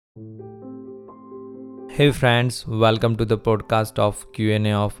Hey friends, welcome to the podcast of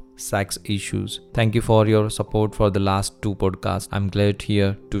Q&A of sex issues. Thank you for your support for the last two podcasts. I'm glad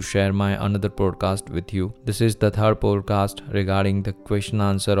here to share my another podcast with you. This is the third podcast regarding the question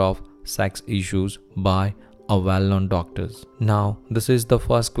answer of sex issues by a well-known doctors. Now, this is the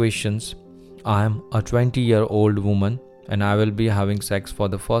first questions. I am a 20-year-old woman and I will be having sex for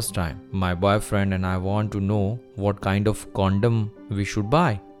the first time. My boyfriend and I want to know what kind of condom we should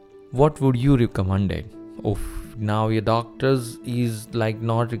buy. What would you recommend it? Now your doctors is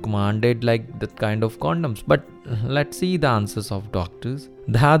not recommended that kind of condoms, but let's see the answers of doctors.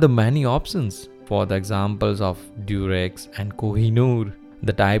 There are the many options for the examples of Durex and Kohinoor.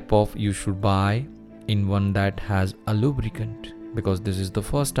 The type of you should buy in one that has a lubricant, because this is the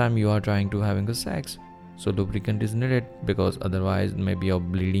first time you are trying to having a sex. So lubricant is needed because otherwise maybe a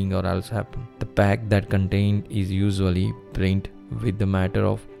bleeding or else happen. The pack that contained is usually print with the matter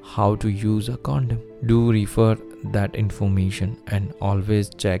of how to use a condom. Do refer that information and always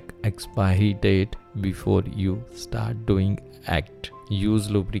check expiry date before you start doing act. Use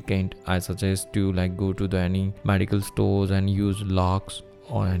lubricant. I suggest to go to any medical stores and use Lux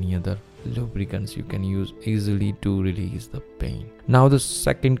or any other lubricants you can use easily to release the pain. Now the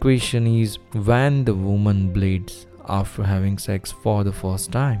second question is, when the woman bleeds after having sex for the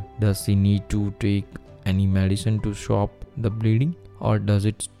first time, does she need to take any medicine to stop the bleeding, or does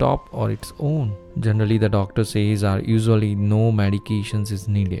it stop on its own? Generally, the doctor says are usually no medications is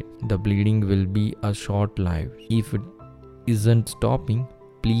needed. The bleeding will be a short life. If it isn't stopping,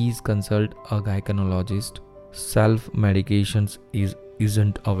 please consult a gynecologist. Self-medications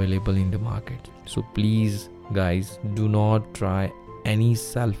isn't available in the market. So please guys, do not try any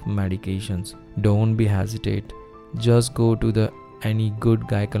self-medications. Don't be hesitate. Just go to any good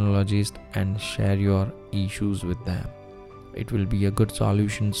gynecologist and share your issues with them. It will be a good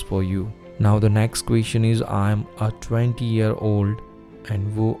solutions for you. Now the next question is, I am a 20-year-old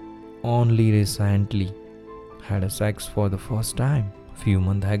and who only recently had a sex for the first time. Few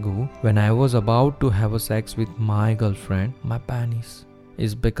months ago, when I was about to have a sex with my girlfriend, my penis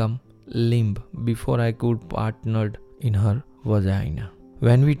is become limp before I could partnered in her vagina.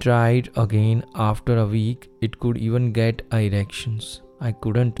 When we tried again after a week, it could even get erections. I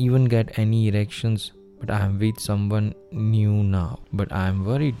couldn't even get any erections, but I am with someone new now. But I am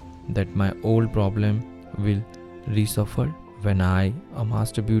worried that my old problem will resurface when I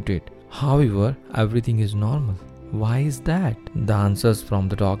masturbate. However, everything is normal. Why is that? The answers from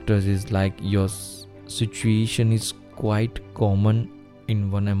the doctors is your situation is quite common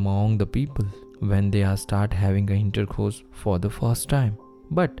in one among the people when they start having an intercourse for the first time.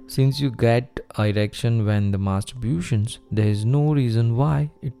 But since you get erection when the masturbations, there is no reason why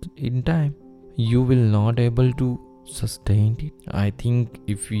in time you will not able to sustain it. I think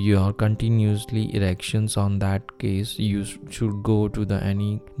if you are continuously erections on that case, you should go to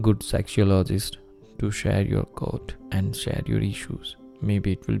any good sexologist to share your code and share your issues.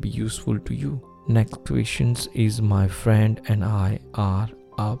 Maybe it will be useful to you. Next questions is, my friend and I are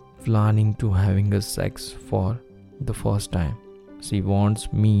planning to having a sex for the first time. She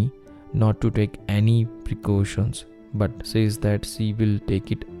wants me not to take any precautions, but says that she will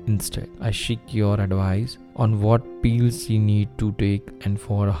take it instead. I seek your advice on what pills she need to take and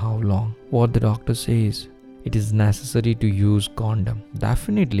for how long. What the doctor says, it is necessary to use condom.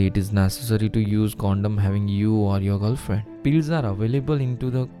 Definitely it is necessary to use condom having you or your girlfriend. Pills are available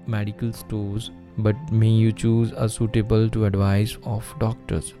into the medical stores, but may you choose a suitable to advice of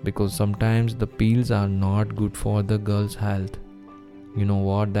doctors, because sometimes the pills are not good for the girl's health. You know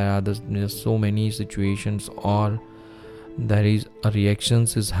what, there's so many situations, or there is a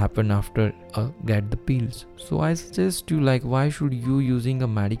reactions is happen after get the pills. So I suggest you why should you using a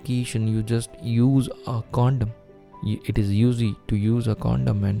medication? You just use a condom. It is easy to use a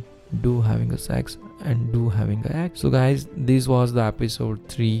condom and do having a sex and do having a act. So guys, this was the episode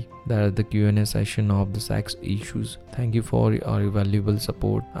 3, that is the Q&A session of the sex issues. Thank you for your valuable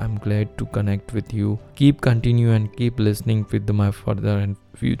support. I'm glad to connect with you. Keep continue and keep listening with my further and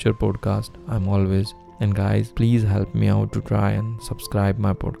future podcast. I'm always. And guys, please help me out to try and subscribe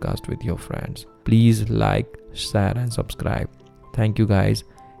my podcast with your friends. Please like, share and subscribe. Thank you guys.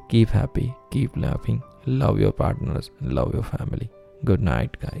 Keep happy, keep laughing, love your partners, love your family. Good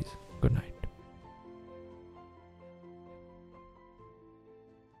night guys. Good night.